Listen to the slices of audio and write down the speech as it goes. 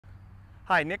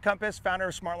Hi, Nick Compass, founder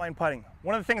of Smartline Putting.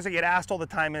 One of the things I get asked all the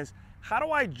time is, how do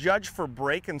I judge for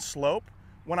break and slope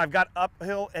when I've got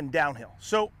uphill and downhill?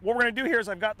 So what we're gonna do here is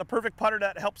I've got the perfect putter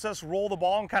that helps us roll the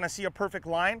ball and kind of see a perfect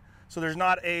line, so there's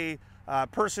not a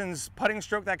person's putting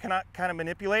stroke that cannot kind of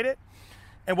manipulate it.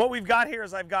 And what we've got here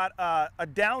is I've got a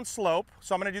down slope,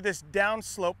 so I'm gonna do this down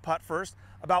slope putt first,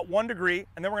 about 1 degree,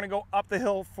 and then we're gonna go up the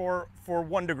hill for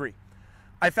 1 degree.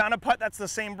 I found a putt that's the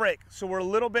same break. So we're a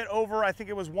little bit over, I think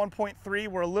it was 1.3.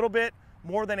 We're a little bit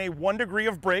more than a 1 degree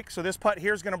of break. So this putt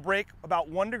here is gonna break about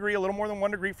 1 degree, a little more than 1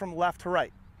 degree from left to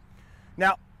right.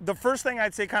 Now, the first thing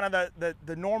I'd say kind of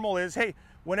the normal is, hey,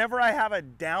 whenever I have a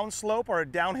down slope or a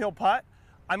downhill putt,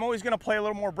 I'm always gonna play a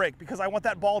little more break because I want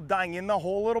that ball dying in the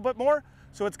hole a little bit more.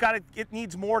 So it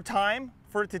needs more time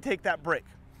for it to take that break.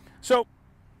 So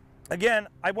again,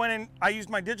 I went in, I used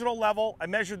my digital level, I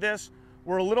measured this.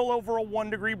 We're a little over a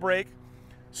 1 degree break.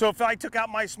 So if I took out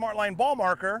my Smartline ball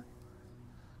marker,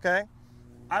 okay,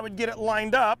 I would get it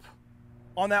lined up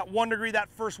on that 1 degree, that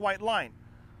first white line.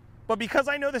 But because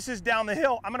I know this is down the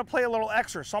hill, I'm gonna play a little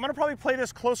extra. So I'm gonna probably play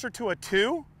this closer to a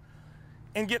 2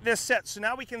 and get this set. So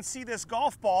now we can see this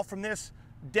golf ball from this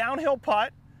downhill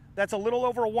putt that's a little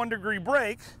over a 1 degree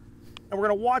break. And we're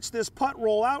gonna watch this putt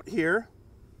roll out here.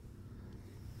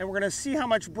 And we're gonna see how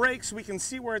much break so we can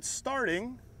see where it's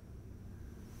starting.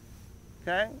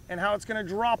 Okay, and how it's gonna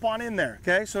drop on in there,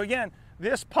 okay? So again,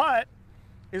 this putt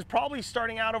is probably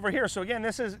starting out over here. So again,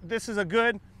 this is a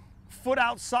good foot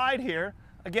outside here.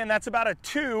 Again, that's about a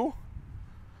 2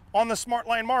 on the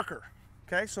Smartline marker,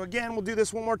 okay? So again, we'll do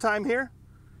this one more time here.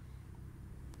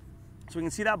 So we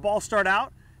can see that ball start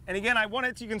out. And again,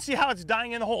 you can see how it's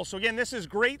dying in the hole. So again, this is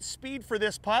great speed for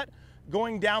this putt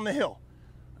going down the hill.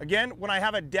 Again, when I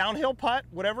have a downhill putt,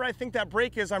 whatever I think that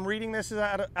break is, I'm reading this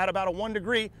at about a 1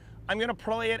 degree. I'm gonna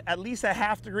play it at least a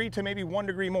 ½ degree to maybe 1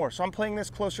 degree more. So I'm playing this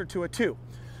closer to a 2.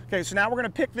 Okay, so now we're gonna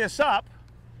pick this up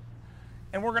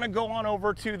and we're gonna go on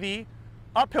over to the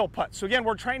uphill putt. So again,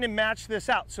 we're trying to match this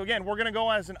out. So again, we're gonna go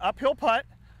as an uphill putt,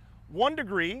 1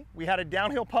 degree. We had a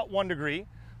downhill putt, 1 degree.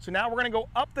 So now we're gonna go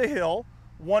up the hill,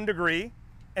 1 degree,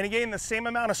 and again, the same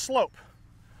amount of slope.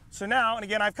 So now, and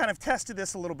again, I've kind of tested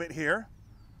this a little bit here.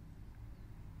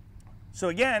 So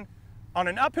again, on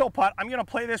an uphill putt, I'm gonna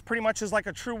play this pretty much as like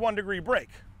a true 1 degree break.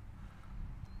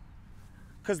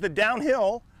 Because the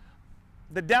downhill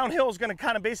is gonna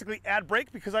kind of basically add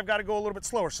break because I've got to go a little bit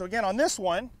slower. So again, on this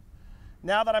one,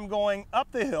 now that I'm going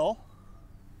up the hill,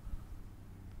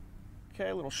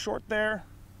 okay, a little short there.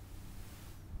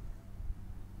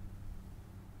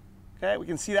 Okay, we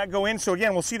can see that go in. So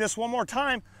again, we'll see this one more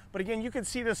time, but again, you can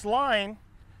see this line.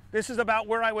 This is about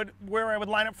where I would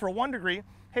line up for a 1 degree.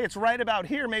 Hey, it's right about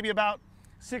here, maybe about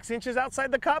 6 inches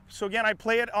outside the cup. So again, I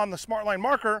play it on the Smartline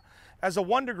marker as a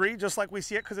 1 degree, just like we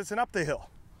see it, because it's an up the hill.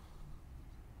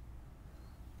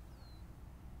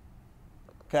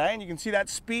 Okay, and you can see that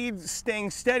speed staying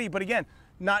steady, but again,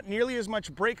 not nearly as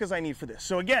much break as I need for this.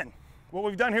 So again, what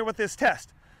we've done here with this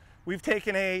test, we've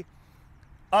taken a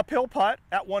uphill putt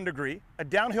at 1 degree, a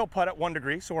downhill putt at 1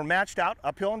 degree, so we're matched out,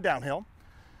 uphill and downhill.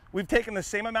 We've taken the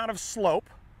same amount of slope,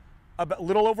 a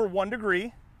little over 1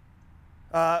 degree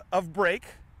of break,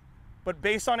 but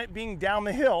based on it being down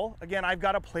the hill, again, I've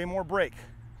got to play more break,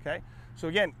 okay? So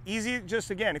again, easy,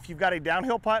 just again, if you've got a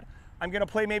downhill putt, I'm gonna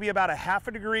play maybe about a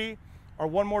 ½ degree or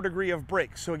 1 more degree of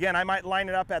break. So again, I might line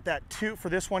it up at that 2, for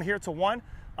this one here, it's a 1.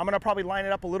 I'm gonna probably line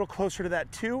it up a little closer to that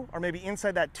 2, or maybe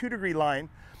inside that 2 degree line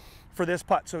for this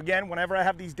putt. So again, whenever I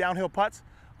have these downhill putts,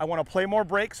 I wanna play more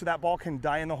break so that ball can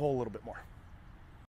die in the hole a little bit more.